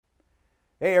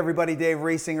Hey everybody, Dave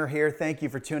Riesinger here. Thank you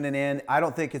for tuning in. I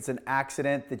don't think it's an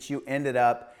accident that you ended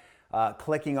up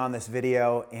clicking on this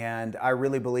video, and I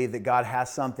really believe that God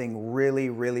has something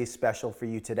really special for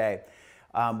you today.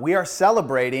 We are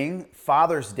celebrating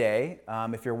Father's Day.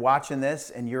 If you're watching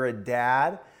this and you're a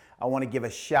dad, I want to give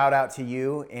a shout out to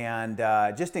you and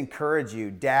just encourage you,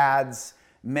 dads,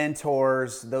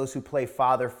 mentors, those who play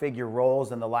father figure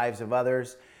roles in the lives of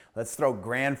others. Let's throw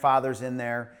grandfathers in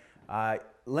there.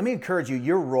 Let me encourage you,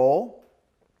 your role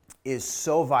is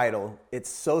so vital, it's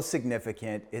so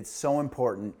significant, it's so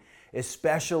important,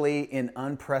 especially in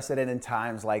unprecedented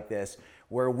times like this,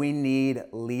 where we need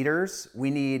leaders,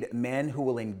 we need men who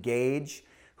will engage,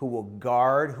 who will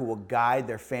guard, who will guide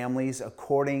their families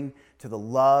according to the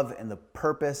love and the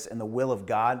purpose and the will of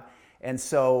God. And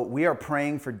so we are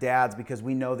praying for dads because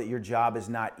we know that your job is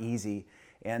not easy.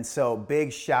 And so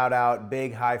big shout out,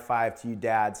 big high five to you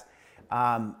dads.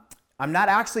 I'm not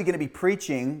actually going to be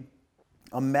preaching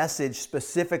a message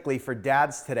specifically for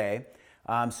dads today.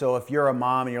 So if you're a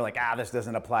mom and you're like, this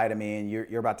doesn't apply to me, and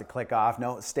you're about to click off,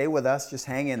 no, stay with us, just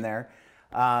hang in there.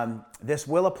 This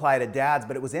will apply to dads,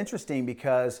 but it was interesting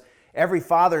because every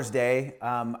Father's Day,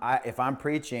 if I'm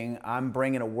preaching, I'm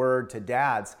bringing a word to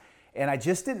dads. And I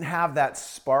just didn't have that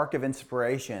spark of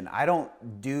inspiration. I don't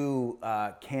do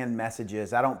canned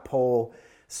messages. I don't pull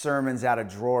sermons out of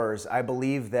drawers. I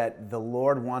believe that the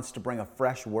Lord wants to bring a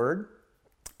fresh word,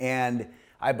 and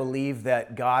I believe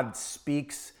that God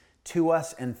speaks to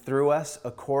us and through us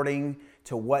according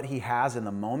to what He has in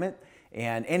the moment.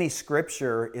 And any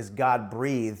scripture is God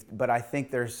breathed, but I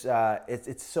think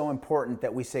it's so important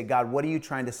that we say, God, what are you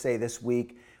trying to say this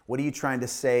week? What are you trying to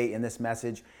say in this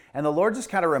message? And the Lord just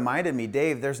kind of reminded me,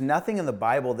 Dave, there's nothing in the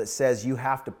Bible that says you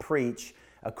have to preach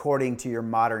according to your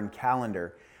modern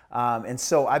calendar. And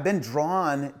so I've been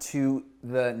drawn to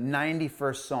the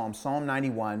 91st Psalm, Psalm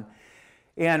 91,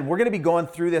 and we're going to be going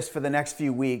through this for the next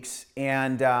few weeks.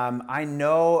 And I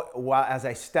know as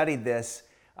I studied this,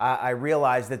 I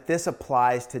realized that this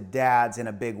applies to dads in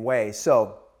a big way.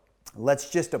 So let's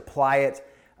just apply it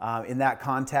in that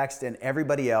context, and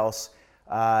everybody else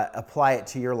apply it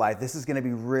to your life. This is going to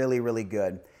be really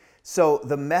good. So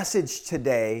the message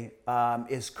today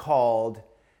is called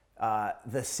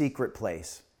The Secret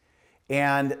Place.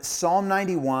 And Psalm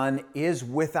 91 is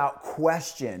without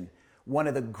question one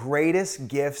of the greatest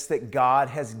gifts that God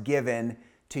has given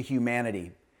to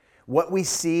humanity. What we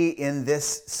see in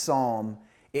this psalm,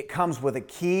 it comes with a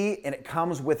key and it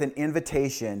comes with an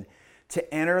invitation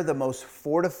to enter the most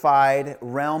fortified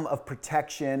realm of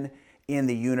protection in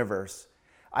the universe.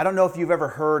 I don't know if you've ever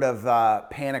heard of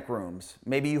panic rooms.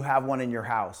 Maybe you have one in your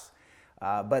house.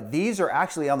 But these are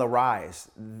actually on the rise.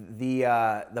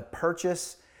 The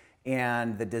purchase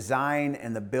and the design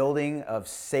and the building of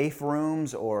safe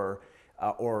rooms or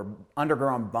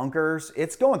underground bunkers,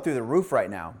 it's going through the roof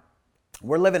right now.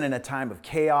 We're living in a time of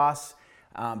chaos.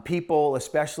 People,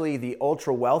 especially the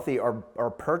ultra wealthy,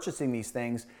 are purchasing these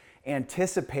things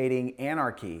anticipating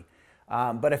anarchy.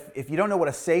 But if you don't know what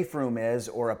a safe room is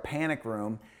or a panic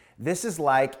room, this is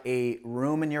like a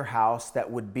room in your house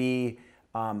that would be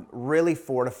really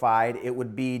fortified. It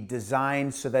would be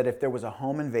designed so that if there was a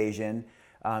home invasion,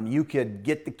 you could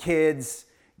get the kids,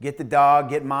 get the dog,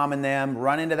 get mom and them,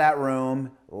 run into that room,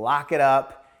 lock it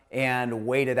up, and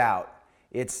wait it out.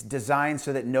 It's designed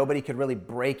so that nobody could really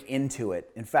break into it.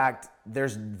 In fact,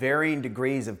 there's varying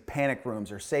degrees of panic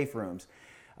rooms or safe rooms.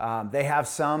 They have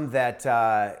some that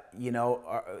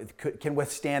can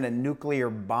withstand a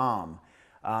nuclear bomb,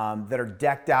 that are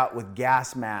decked out with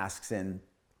gas masks, and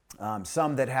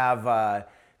some that have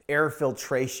air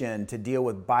filtration to deal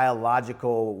with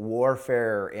biological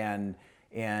warfare and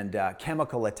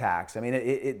chemical attacks. I mean,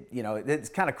 it's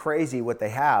kind of crazy what they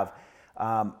have.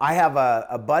 I have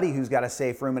a buddy who's got a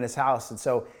safe room in his house, and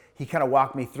so he kind of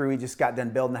walked me through. He just got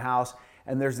done building the house,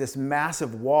 and there's this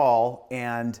massive wall,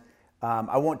 and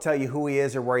I won't tell you who he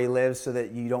is or where he lives so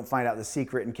that you don't find out the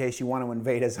secret in case you want to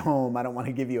invade his home. I don't want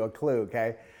to give you a clue,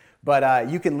 okay? But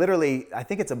you can literally, I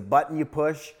think it's a button you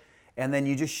push, and then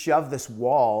you just shove this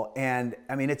wall, and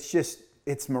I mean,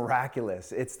 it's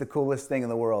miraculous. It's the coolest thing in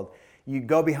the world. You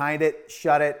go behind it,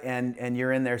 shut it, and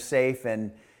you're in there safe,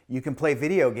 and you can play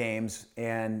video games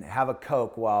and have a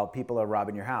Coke while people are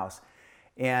robbing your house.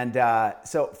 And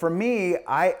so for me,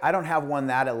 I don't have one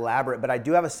that elaborate, but I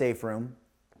do have a safe room.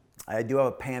 I do have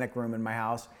a panic room in my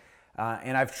house.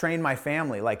 And I've trained my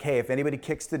family, like, hey, if anybody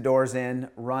kicks the doors in,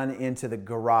 run into the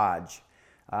garage.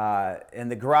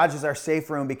 And the garage is our safe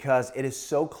room because it is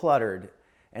so cluttered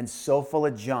and so full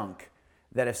of junk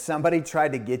that if somebody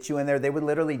tried to get you in there, they would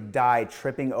literally die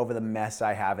tripping over the mess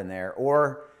I have in there.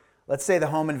 Or let's say the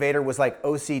home invader was like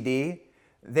OCD,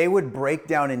 they would break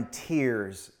down in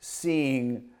tears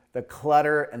seeing the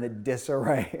clutter and the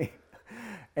disarray.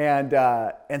 And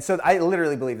so I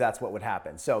literally believe that's what would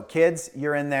happen. So kids,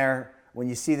 you're in there. When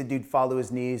you see the dude fall to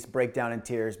his knees, break down in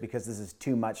tears because this is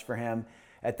too much for him.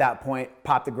 At that point,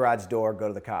 pop the garage door, go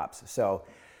to the cops. So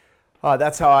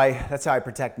that's how I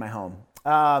protect my home.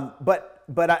 But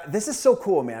this is so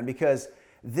cool, man, because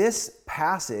this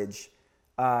passage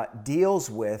deals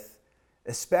with,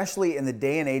 especially in the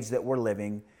day and age that we're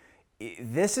living,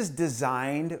 this is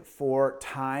designed for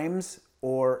times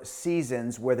or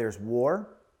seasons where there's war,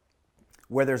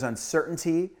 where there's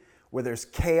uncertainty, where there's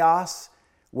chaos,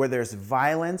 where there's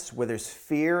violence, where there's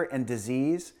fear and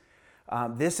disease.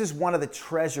 This is one of the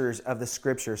treasures of the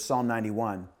scripture, Psalm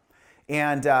 91.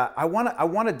 And I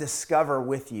want to discover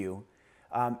with you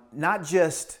not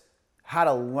just how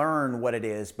to learn what it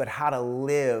is, but how to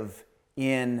live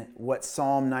in what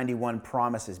Psalm 91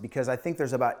 promises, because I think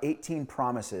there's about 18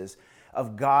 promises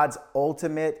of God's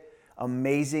ultimate,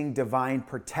 amazing, divine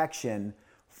protection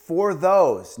for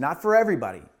those, not for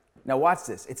everybody. Now watch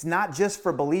this. It's not just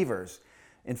for believers.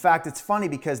 In fact, it's funny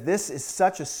because this is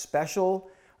such a special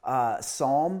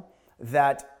psalm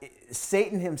that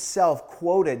Satan himself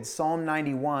quoted Psalm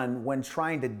 91 when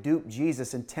trying to dupe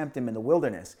Jesus and tempt him in the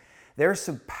wilderness. There's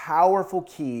some powerful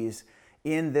keys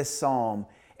in this psalm,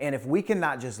 and if we can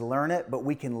not just learn it, but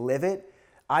we can live it,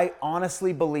 I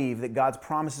honestly believe that God's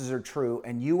promises are true,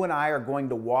 and you and I are going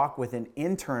to walk with an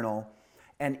internal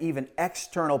and even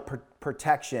external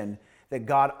protection that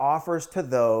God offers to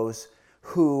those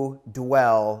who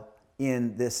dwell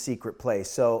in this secret place.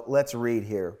 So let's read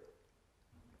here.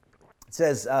 It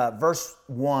says, verse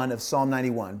 1 of Psalm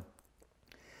 91,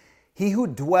 "He who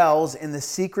dwells in the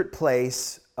secret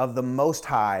place of the Most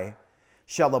High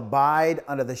shall abide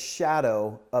under the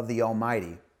shadow of the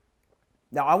Almighty."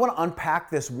 Now, I want to unpack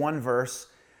this one verse.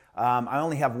 I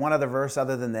only have one other verse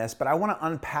other than this, but I want to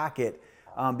unpack it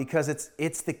because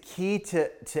it's the key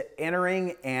to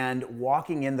entering and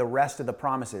walking in the rest of the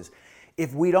promises.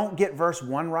 If we don't get verse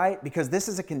 1 right, because this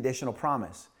is a conditional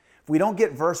promise, if we don't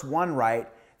get verse 1 right,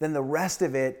 then the rest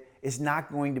of it is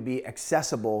not going to be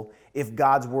accessible if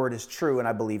God's word is true, and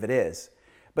I believe it is.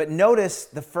 But notice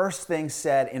the first thing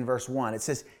said in verse 1. It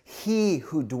says, "He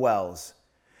who dwells."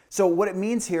 So what it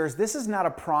means here is this is not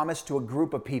a promise to a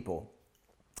group of people.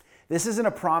 This isn't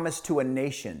a promise to a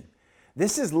nation.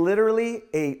 This is literally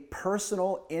a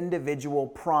personal, individual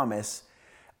promise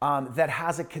that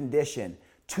has a condition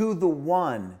to the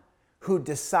one who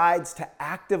decides to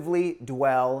actively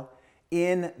dwell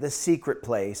in the secret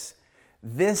place.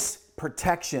 This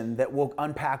protection that we'll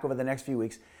unpack over the next few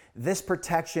weeks, this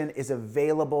protection is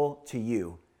available to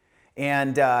you.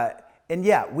 And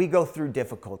yeah, we go through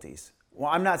difficulties. Well,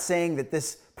 I'm not saying that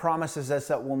this promises us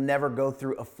that we'll never go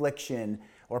through affliction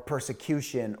or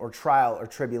persecution or trial or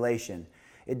tribulation.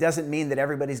 It doesn't mean that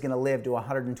everybody's going to live to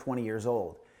 120 years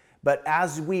old. But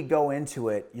as we go into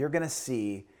it, you're going to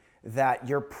see that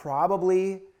you're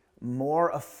probably more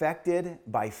affected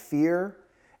by fear,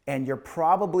 and you're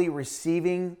probably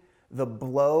receiving the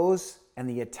blows and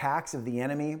the attacks of the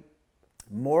enemy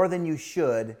more than you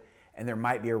should, and there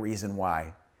might be a reason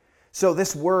why. So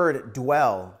this word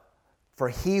dwell, for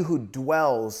he who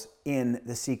dwells in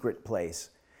the secret place.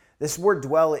 This word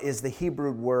dwell is the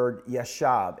Hebrew word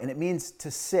yashab, and it means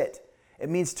to sit. It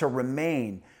means to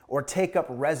remain or take up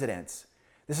residence.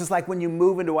 This is like when you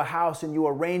move into a house and you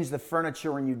arrange the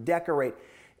furniture and you decorate.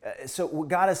 So what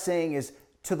God is saying is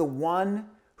to the one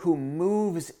who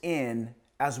moves in,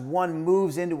 as one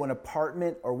moves into an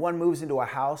apartment or one moves into a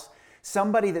house,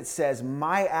 somebody that says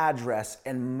my address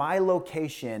and my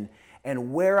location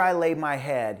and where I lay my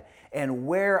head and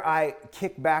where I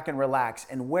kick back and relax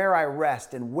and where I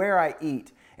rest and where I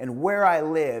eat and where I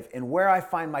live and where I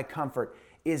find my comfort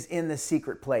is in the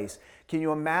secret place. Can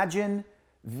you imagine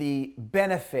the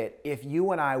benefit if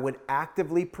you and I would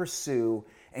actively pursue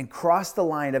and cross the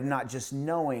line of not just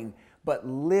knowing, but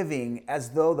living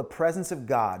as though the presence of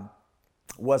God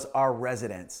was our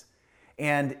residence?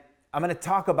 And I'm going to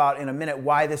talk about in a minute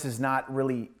why this is not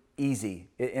really easy,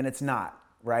 and it's not,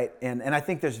 right? And I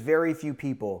think there's very few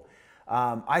people.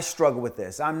 I struggle with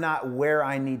this. I'm not where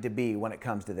I need to be when it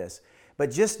comes to this.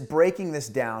 But just breaking this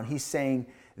down, he's saying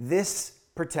this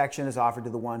protection is offered to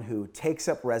the one who takes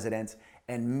up residence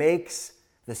and makes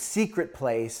the secret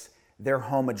place their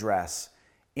home address,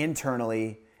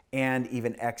 internally and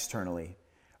even externally,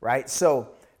 right?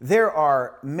 So there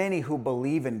are many who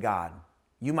believe in God.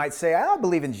 You might say, I don't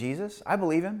believe in Jesus. I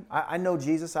believe him. I know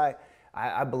Jesus. I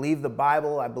believe the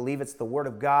Bible. I believe it's the Word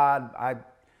of God.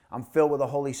 I'm filled with the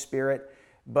Holy Spirit.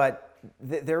 But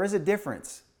there is a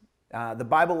difference. The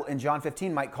Bible in John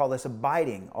 15 might call this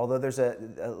abiding, although there's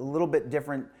a little bit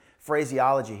different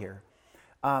phraseology here.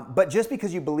 But just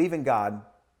because you believe in God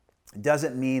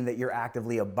doesn't mean that you're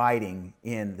actively abiding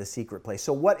in the secret place.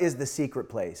 So what is the secret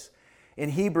place? In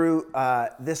Hebrew,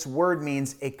 this word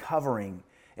means a covering.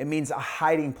 It means a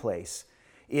hiding place.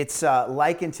 It's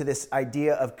likened to this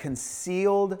idea of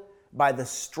concealed by the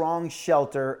strong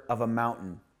shelter of a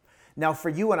mountain. Now, for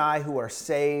you and I who are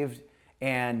saved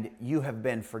and you have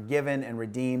been forgiven and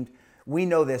redeemed, we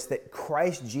know this, that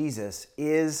Christ Jesus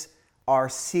is our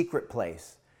secret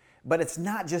place. But it's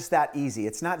not just that easy.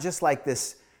 It's not just like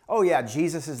this, oh yeah,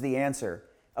 Jesus is the answer.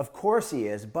 Of course he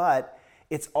is, but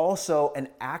it's also an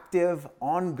active,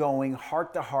 ongoing,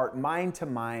 heart-to-heart,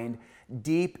 mind-to-mind,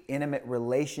 deep, intimate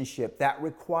relationship that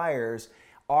requires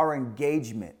our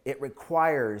engagement. It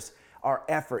requires our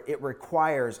effort. It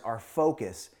requires our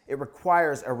focus. It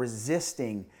requires a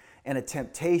resisting and a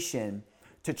temptation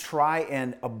to try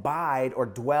and abide or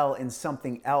dwell in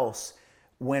something else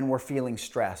when we're feeling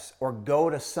stress, or go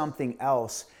to something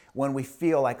else when we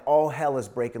feel like all hell is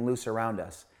breaking loose around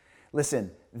us. Listen,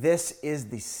 this is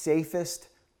the safest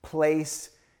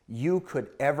place you could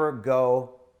ever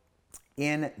go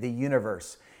in the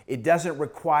universe. It doesn't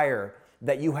require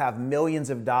that you have millions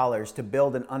of dollars to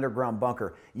build an underground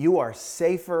bunker. You are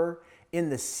safer in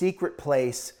the secret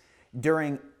place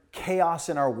during chaos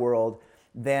in our world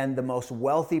than the most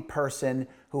wealthy person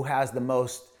who has the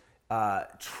most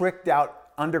tricked out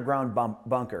underground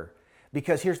bunker.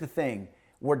 Because here's the thing,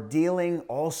 we're dealing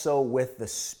also with the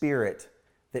spirit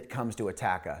that comes to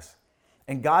attack us.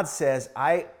 And God says,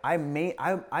 I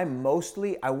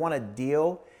want to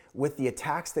deal with the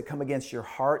attacks that come against your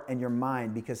heart and your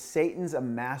mind, because Satan's a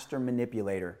master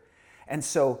manipulator. And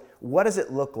so what does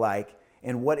it look like,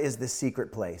 and what is the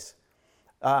secret place?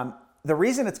 The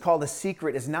reason it's called a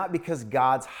secret is not because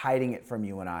God's hiding it from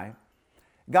you and I.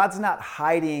 God's not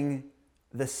hiding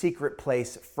the secret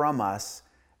place from us.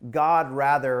 God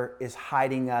rather is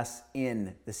hiding us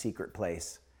in the secret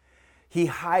place. He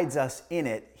hides us in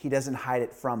it. He doesn't hide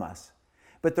it from us.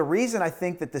 But the reason I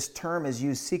think that this term is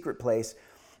used, secret place,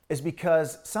 is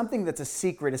because something that's a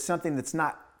secret is something that's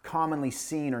not commonly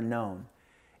seen or known.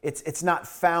 It's not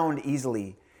found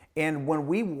easily. And when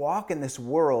we walk in this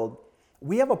world,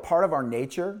 we have a part of our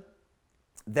nature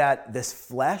that this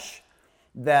flesh,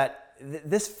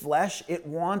 it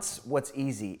wants what's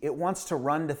easy. It wants to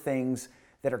run to things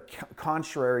that are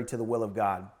contrary to the will of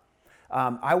God.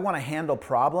 I want to handle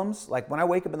problems. Like when I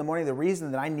wake up in the morning, the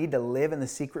reason that I need to live in the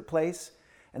secret place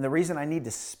and the reason I need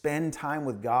to spend time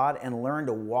with God and learn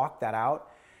to walk that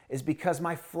out is because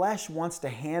my flesh wants to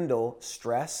handle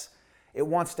stress. It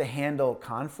wants to handle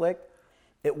conflict.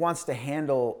 It wants to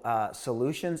handle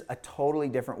solutions a totally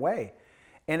different way.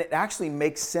 And it actually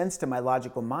makes sense to my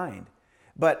logical mind.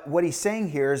 But what he's saying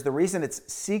here is the reason it's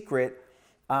secret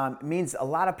means a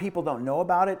lot of people don't know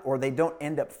about it, or they don't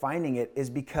end up finding it, is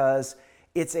because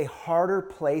it's a harder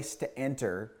place to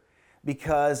enter,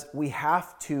 because we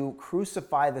have to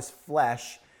crucify this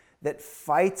flesh that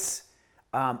fights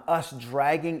us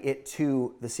dragging it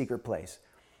to the secret place.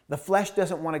 The flesh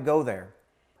doesn't want to go there,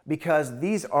 because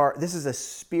this is a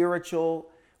spiritual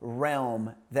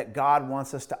realm that God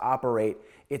wants us to operate.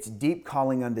 It's deep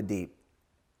calling unto deep.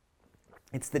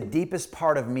 It's the deepest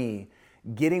part of me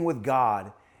getting with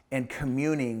God and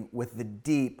communing with the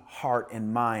deep heart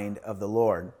and mind of the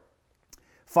Lord.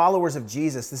 Followers of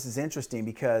Jesus, this is interesting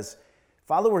because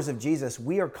followers of Jesus,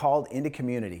 we are called into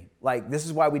community. Like, this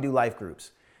is why we do life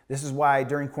groups. This is why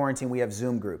during quarantine we have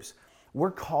Zoom groups.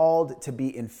 We're called to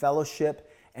be in fellowship,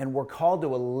 and we're called to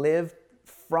live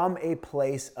from a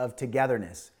place of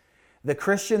togetherness. The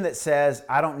Christian that says,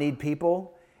 I don't need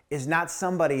people, is not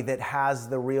somebody that has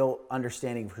the real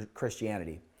understanding of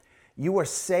Christianity. You are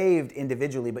saved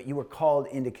individually, but you are called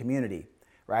into community,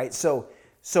 right? So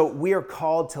we are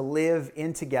called to live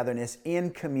in togetherness, in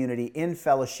community, in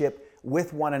fellowship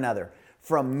with one another.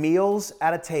 From meals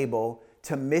at a table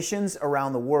to missions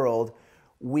around the world,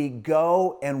 we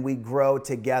go and we grow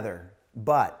together.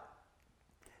 But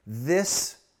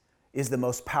this is the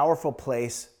most powerful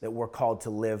place that we're called to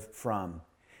live from.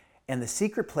 And the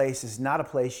secret place is not a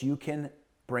place you can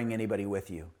bring anybody with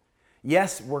you.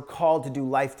 Yes, we're called to do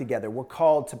life together. We're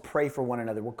called to pray for one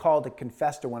another. We're called to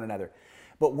confess to one another.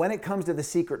 But when it comes to the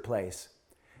secret place,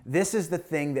 this is the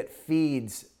thing that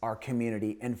feeds our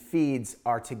community and feeds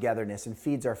our togetherness and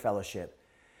feeds our fellowship.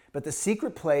 But the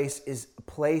secret place is a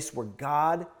place where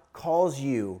God calls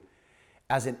you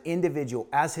as an individual,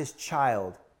 as his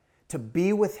child, to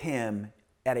be with him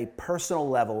at a personal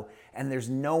level, and there's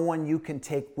no one you can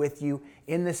take with you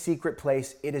in the secret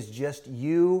place. It is just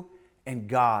you and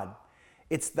God.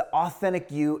 It's the authentic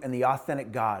you and the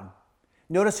authentic God.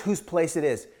 Notice whose place it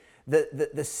is.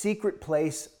 The secret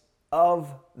place of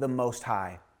the Most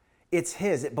High. It's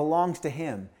His. It belongs to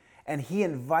Him. And He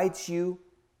invites you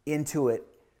into it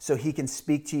so He can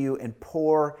speak to you and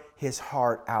pour His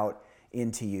heart out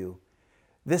into you.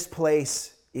 This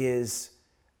place is,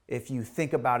 if you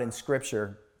think about in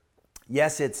Scripture,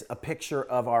 yes, it's a picture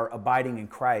of our abiding in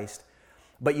Christ,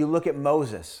 but you look at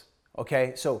Moses,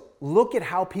 okay? So look at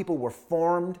how people were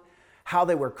formed, how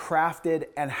they were crafted,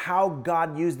 and how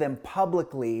God used them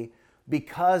publicly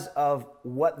because of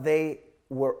what they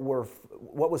what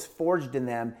was forged in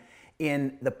them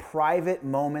in the private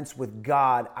moments with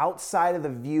God outside of the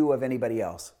view of anybody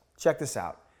else. Check this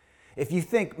out. If you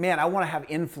think, man, I want to have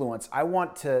influence, I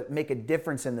want to make a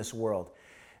difference in this world,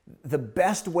 the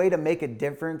best way to make a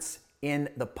difference in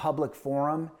the public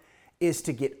forum is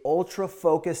to get ultra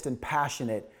focused and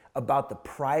passionate about the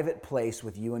private place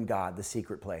with you and God, the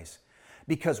secret place.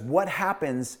 Because what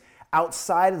happens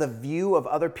outside of the view of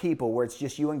other people, where it's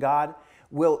just you and God,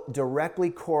 will directly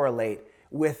correlate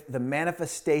with the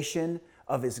manifestation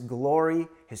of His glory,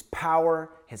 His power,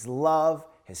 His love,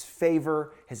 His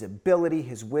favor, His ability,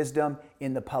 His wisdom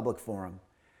in the public forum.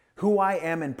 Who I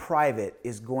am in private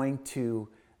is going to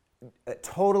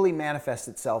totally manifest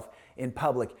itself in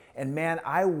public. And man,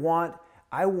 I want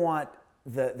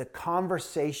the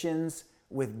conversations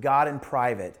with God in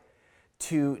private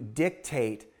to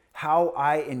dictate how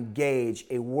I engage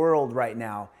a world right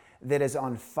now that is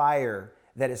on fire,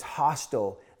 that is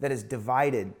hostile, that is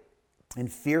divided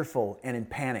and fearful and in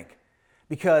panic.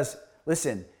 Because,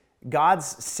 listen, God's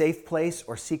safe place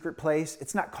or secret place,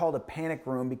 it's not called a panic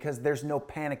room because there's no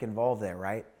panic involved there,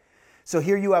 right? So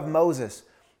here you have Moses.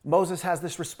 Moses has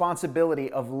this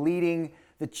responsibility of leading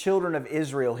the children of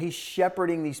Israel. He's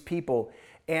shepherding these people,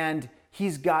 and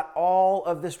he's got all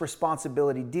of this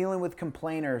responsibility, dealing with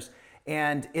complainers,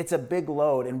 and it's a big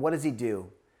load. And what does he do?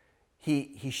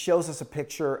 He shows us a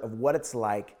picture of what it's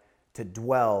like to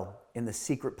dwell in the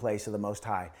secret place of the Most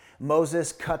High.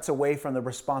 Moses cuts away from the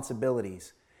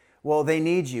responsibilities. Well, they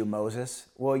need you, Moses.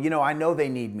 Well, I know they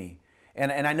need me.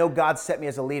 And I know God set me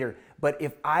as a leader. But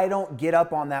if I don't get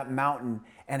up on that mountain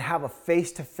and have a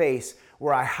face-to-face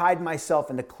where I hide myself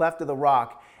in the cleft of the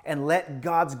rock and let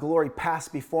God's glory pass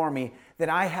before me, then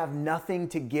I have nothing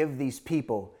to give these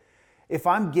people. If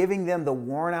I'm giving them the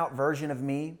worn-out version of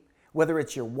me, whether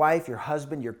it's your wife, your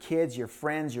husband, your kids, your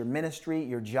friends, your ministry,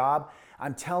 your job,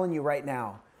 I'm telling you right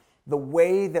now, the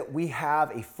way that we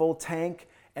have a full tank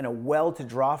and a well to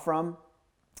draw from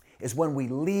is when we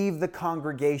leave the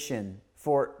congregation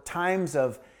for times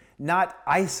of not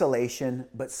isolation,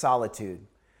 but solitude,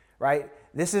 right?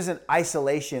 This isn't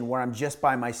isolation where I'm just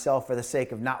by myself for the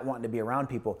sake of not wanting to be around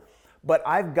people, but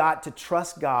I've got to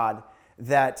trust God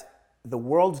that the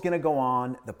world's going to go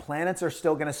on, the planets are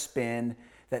still going to spin,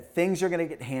 that things are going to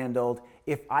get handled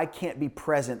if I can't be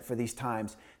present for these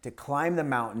times to climb the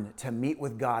mountain, to meet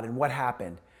with God. And what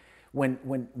happened? When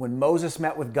Moses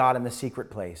met with God in the secret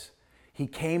place, he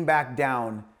came back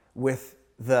down with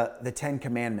the Ten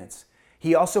Commandments.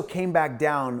 He also came back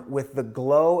down with the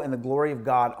glow and the glory of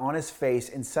God on his face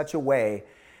in such a way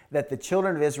that the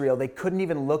children of Israel, they couldn't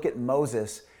even look at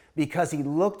Moses because he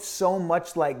looked so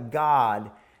much like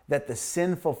God that the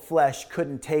sinful flesh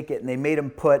couldn't take it, and they made him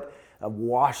put a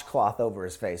washcloth over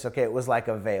his face. Okay, it was like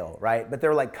a veil, right? But they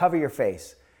were like, cover your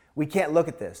face. We can't look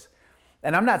at this.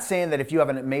 And I'm not saying that if you have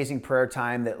an amazing prayer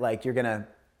time that like you're going to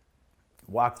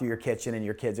walk through your kitchen and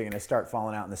your kids are going to start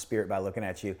falling out in the spirit by looking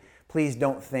at you. Please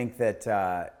don't think that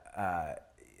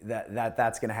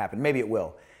that's going to happen. Maybe it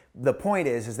will. The point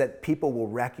is that people will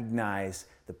recognize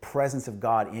the presence of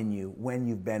God in you when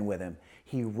you've been with Him.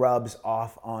 He rubs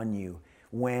off on you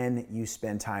when you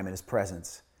spend time in His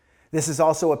presence. This is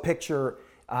also a picture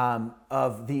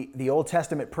of the Old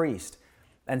Testament priest.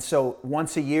 And so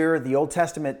once a year, the Old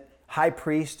Testament high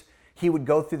priest, he would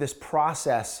go through this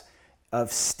process of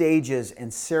stages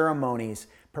and ceremonies,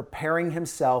 preparing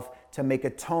himself to make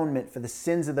atonement for the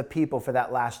sins of the people for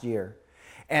that last year.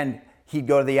 And he'd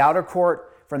go to the outer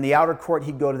court. From the outer court,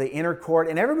 he'd go to the inner court,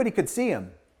 and everybody could see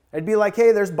him. It'd be like,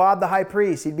 hey, there's Bob the high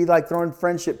priest. He'd be like throwing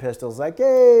friendship pistols, like,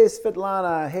 hey,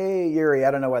 Svetlana, hey, Yuri.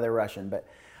 I don't know why they're Russian, but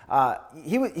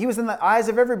he was in the eyes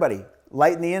of everybody,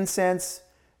 lighting the incense,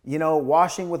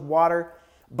 washing with water.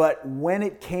 But when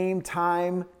it came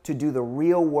time to do the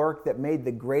real work that made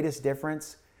the greatest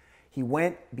difference, he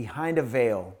went behind a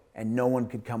veil and no one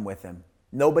could come with him.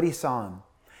 Nobody saw him.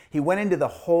 He went into the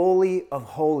Holy of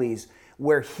Holies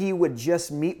where he would just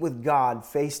meet with God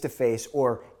face to face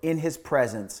or in His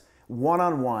presence,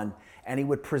 one-on-one, and he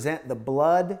would present the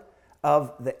blood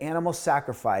of the animal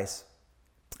sacrifice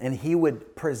and he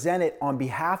would present it on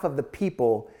behalf of the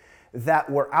people that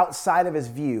were outside of his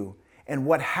view. And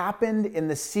what happened in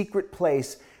the secret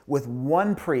place with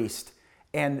one priest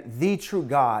and the true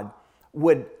God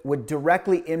would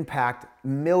directly impact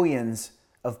millions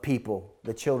of people,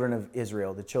 the children of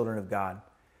Israel, the children of God.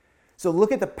 So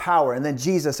look at the power. And then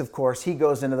Jesus, of course, he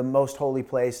goes into the most holy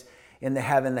place in the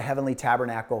heavenly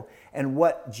tabernacle. And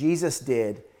what Jesus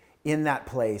did in that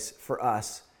place for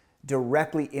us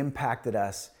directly impacted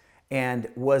us and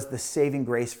was the saving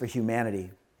grace for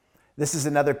humanity. This is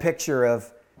another picture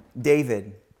of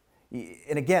David.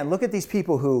 And again, look at these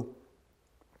people who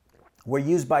were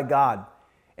used by God.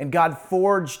 And God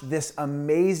forged this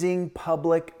amazing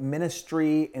public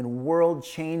ministry and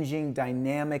world-changing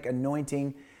dynamic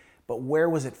anointing. But where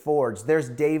was it forged? There's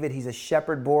David. He's a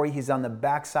shepherd boy. He's on the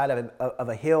backside of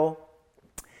a hill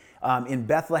in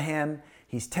Bethlehem.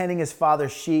 He's tending his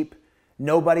father's sheep.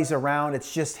 Nobody's around.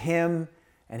 It's just him.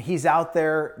 And he's out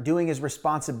there doing his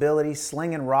responsibility,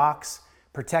 slinging rocks,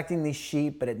 protecting these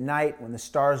sheep. But at night, when the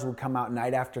stars would come out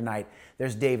night after night,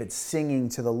 there's David singing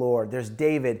to the Lord. There's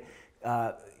David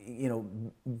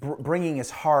bringing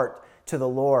his heart to the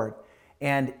Lord.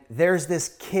 And there's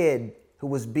this kid who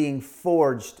was being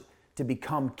forged to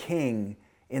become king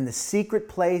in the secret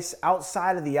place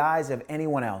outside of the eyes of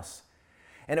anyone else.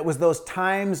 And it was those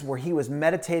times where he was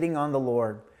meditating on the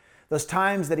Lord, those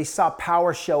times that he saw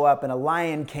power show up and a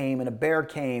lion came and a bear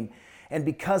came. And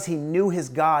because he knew his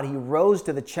God, he rose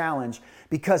to the challenge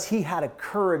because he had a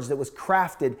courage that was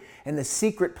crafted in the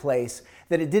secret place,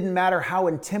 that it didn't matter how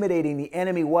intimidating the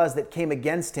enemy was that came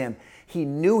against him. He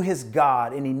knew his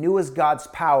God and he knew his God's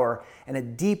power in a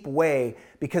deep way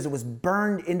because it was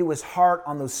burned into his heart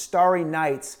on those starry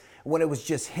nights when it was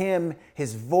just him,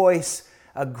 his voice,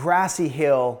 a grassy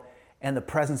hill, and the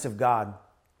presence of God.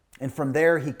 And from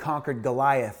there, he conquered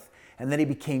Goliath. And then he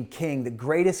became king, the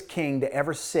greatest king to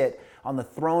ever sit on the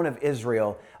throne of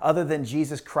Israel, other than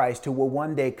Jesus Christ, who will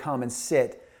one day come and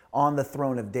sit on the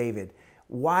throne of David.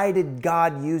 Why did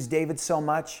God use David so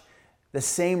much? The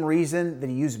same reason that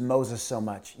he used Moses so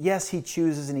much. Yes, he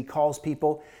chooses and he calls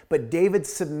people, but David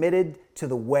submitted to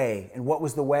the way. And what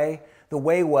was the way? The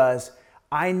way was,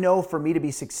 I know for me to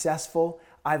be successful,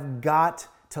 I've got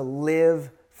to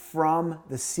live from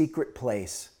the secret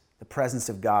place, the presence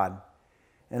of God.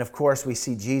 And of course, we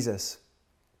see Jesus.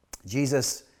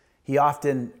 Jesus, he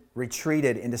often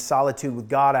retreated into solitude with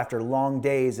God after long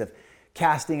days of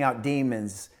casting out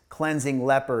demons, cleansing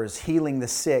lepers, healing the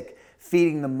sick,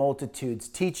 feeding the multitudes,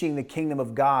 teaching the kingdom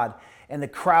of God. And the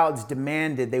crowds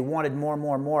demanded, they wanted more and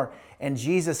more and more. And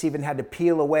Jesus even had to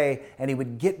peel away, and he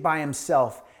would get by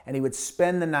himself and he would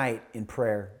spend the night in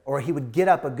prayer. Or he would get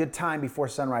up a good time before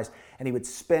sunrise and he would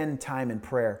spend time in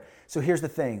prayer. So here's the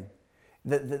thing.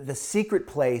 The secret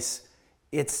place,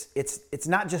 it's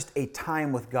not just a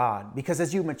time with God, because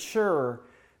as you mature,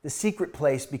 the secret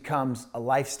place becomes a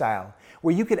lifestyle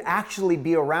where you could actually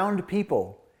be around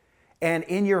people and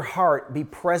in your heart be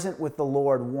present with the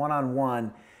Lord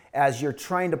one-on-one as you're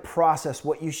trying to process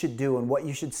what you should do and what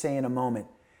you should say in a moment.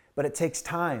 But it takes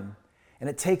time, and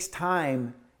it takes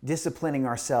time disciplining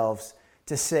ourselves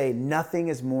to say nothing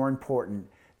is more important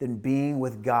than being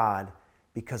with God,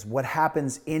 because what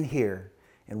happens in here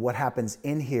and what happens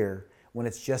in here when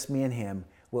it's just me and him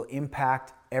will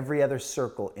impact every other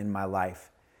circle in my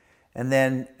life. And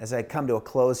then as I come to a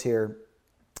close here,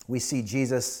 we see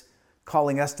Jesus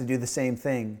calling us to do the same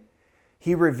thing.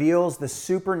 He reveals the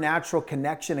supernatural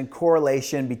connection and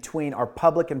correlation between our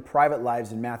public and private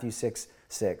lives in Matthew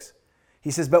 6:6.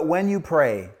 He says, but when you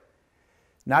pray,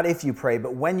 not if you pray,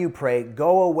 but when you pray,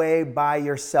 go away by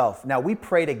yourself. Now we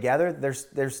pray together,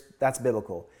 that's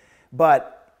biblical.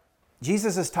 But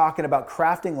Jesus is talking about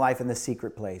crafting life in the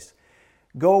secret place.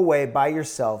 Go away by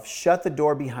yourself, shut the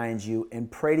door behind you, and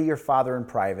pray to your Father in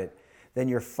private. Then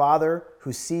your Father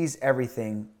who sees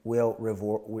everything will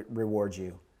reward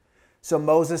you. So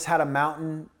Moses had a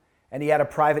mountain and he had a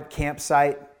private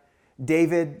campsite.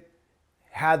 David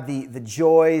had the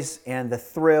joys and the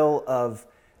thrill of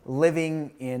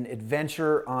living in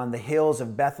adventure on the hills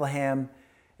of Bethlehem,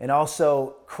 and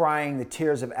also crying the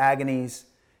tears of agony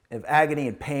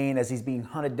and pain as he's being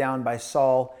hunted down by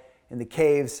Saul in the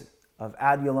caves of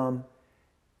Adullam.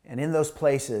 And in those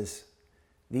places,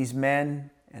 these men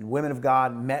and women of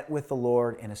God met with the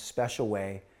Lord in a special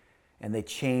way, and they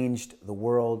changed the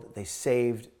world. They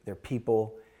saved their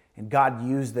people, and God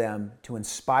used them to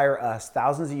inspire us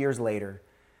thousands of years later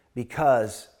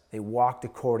because they walked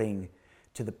according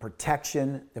to the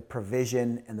protection, the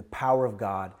provision, and the power of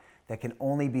God that can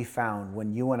only be found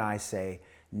when you and I say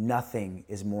nothing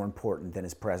is more important than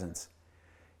his presence.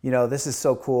 You know, this is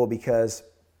so cool because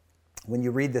when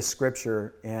you read this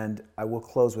scripture, and I will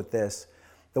close with this,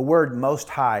 the word Most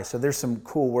High, so there's some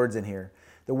cool words in here.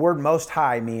 The word Most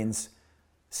High means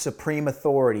supreme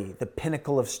authority, the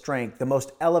pinnacle of strength, the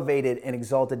most elevated and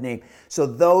exalted name. So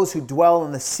those who dwell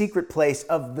in the secret place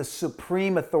of the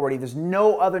supreme authority, there's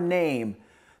no other name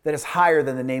that is higher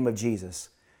than the name of Jesus.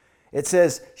 It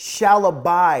says, shall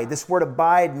abide. This word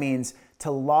abide means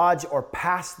to lodge or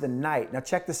pass the night. Now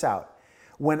check this out.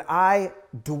 When I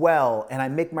dwell and I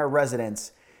make my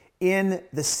residence in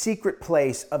the secret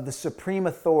place of the supreme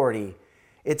authority,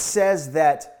 it says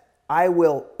that I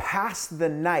will pass the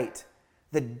night,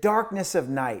 the darkness of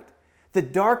night, the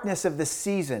darkness of the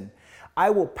season. I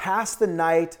will pass the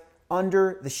night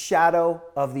under the shadow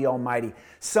of the Almighty.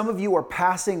 Some of you are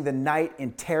passing the night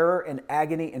in terror and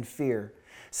agony and fear.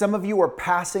 Some of you are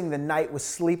passing the night with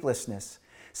sleeplessness.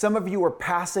 Some of you are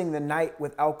passing the night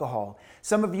with alcohol.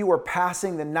 Some of you are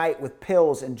passing the night with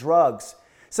pills and drugs.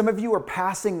 Some of you are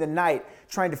passing the night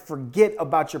trying to forget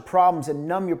about your problems and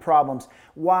numb your problems.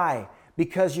 Why?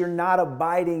 Because you're not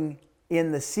abiding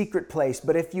in the secret place.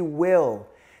 But if you will,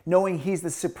 knowing He's the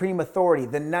supreme authority,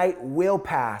 the night will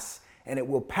pass, and it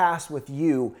will pass with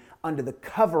you under the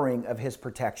covering of His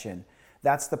protection.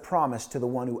 That's the promise to the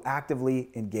one who actively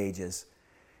engages.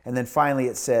 And then finally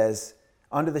it says,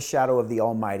 under the shadow of the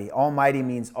Almighty. Almighty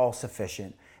means all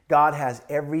sufficient. God has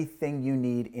everything you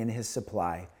need in His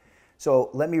supply.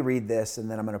 So let me read this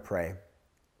and then I'm going to pray.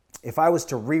 If I was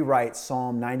to rewrite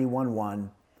Psalm 91:1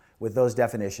 with those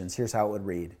definitions, here's how it would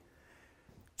read.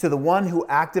 To the one who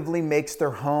actively makes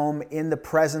their home in the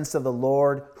presence of the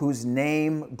Lord, whose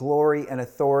name, glory, and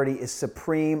authority is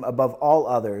supreme above all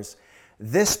others,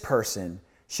 this person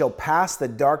shall pass the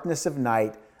darkness of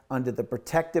night under the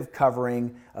protective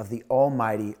covering of the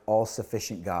Almighty,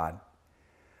 all-sufficient God.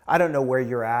 I don't know where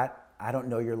you're at. I don't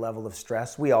know your level of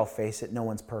stress. We all face it. No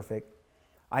one's perfect.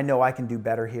 I know I can do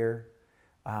better here.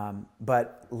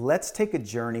 But let's take a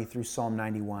journey through Psalm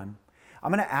 91.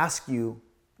 I'm going to ask you,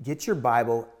 get your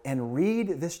Bible and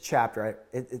read this chapter.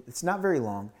 It's not very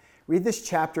long. Read this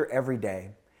chapter every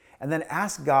day. And then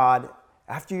ask God,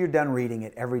 after you're done reading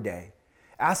it every day,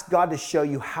 ask God to show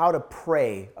you how to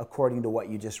pray according to what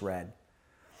you just read.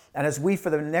 And as we, for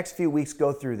the next few weeks,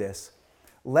 go through this,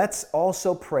 let's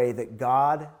also pray that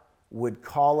God would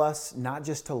call us not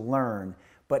just to learn,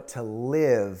 but to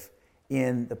live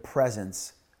in the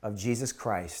presence of Jesus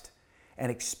Christ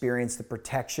and experience the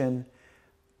protection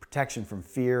from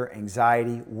fear,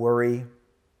 anxiety, worry,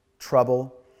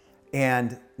 trouble.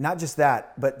 And not just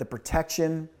that, but the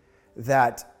protection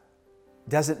that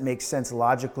doesn't make sense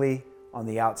logically on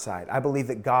the outside. I believe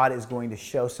that God is going to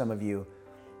show some of you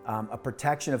a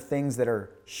protection of things that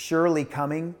are surely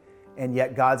coming, and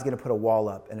yet God's going to put a wall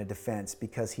up and a defense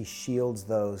because He shields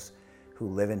those who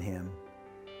live in Him.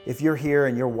 If you're here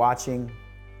and you're watching,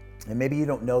 and maybe you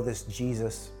don't know this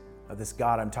Jesus, or this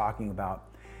God I'm talking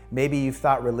about, maybe you've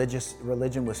thought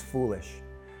religion was foolish.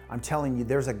 I'm telling you,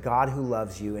 there's a God who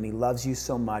loves you, and He loves you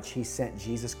so much, He sent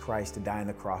Jesus Christ to die on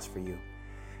the cross for you.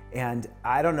 And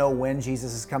I don't know when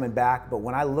Jesus is coming back, but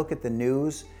when I look at the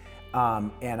news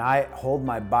and I hold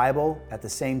my Bible at the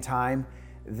same time,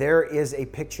 there is a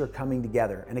picture coming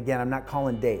together. And again, I'm not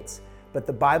calling dates, but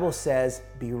the Bible says,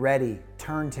 be ready,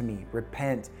 turn to me,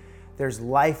 repent. There's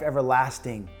life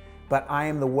everlasting, but I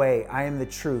am the way, I am the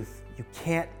truth.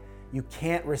 You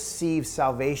can't receive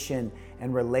salvation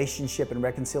and relationship and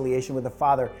reconciliation with the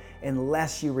Father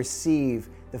unless you receive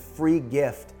the free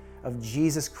gift of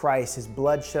Jesus Christ, His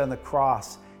blood shed on the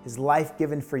cross, His life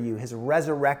given for you, His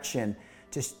resurrection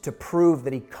to prove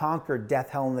that He conquered death,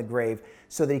 hell, and the grave,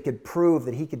 so that He could prove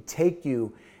that He could take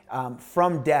you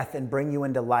from death and bring you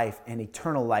into life, and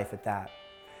eternal life at that.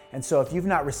 And so if you've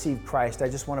not received Christ, I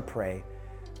just want to pray.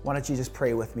 Why don't you just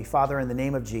pray with me? Father, in the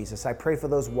name of Jesus, I pray for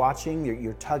those watching,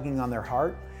 you're tugging on their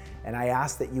heart, and I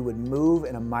ask that you would move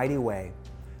in a mighty way.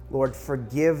 Lord,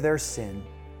 forgive their sin.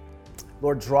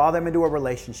 Lord, draw them into a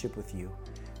relationship with you.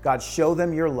 God, show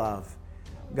them your love.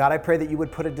 God, I pray that you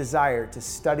would put a desire to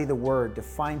study the Word, to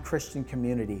find Christian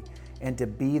community, and to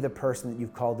be the person that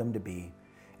you've called them to be.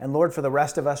 And Lord, for the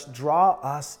rest of us, draw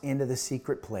us into the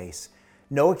secret place.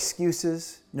 No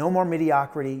excuses, no more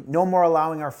mediocrity, no more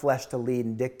allowing our flesh to lead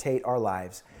and dictate our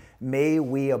lives. May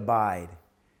we abide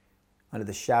under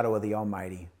the shadow of the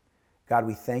Almighty. God,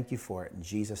 we thank you for it in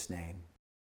Jesus' name.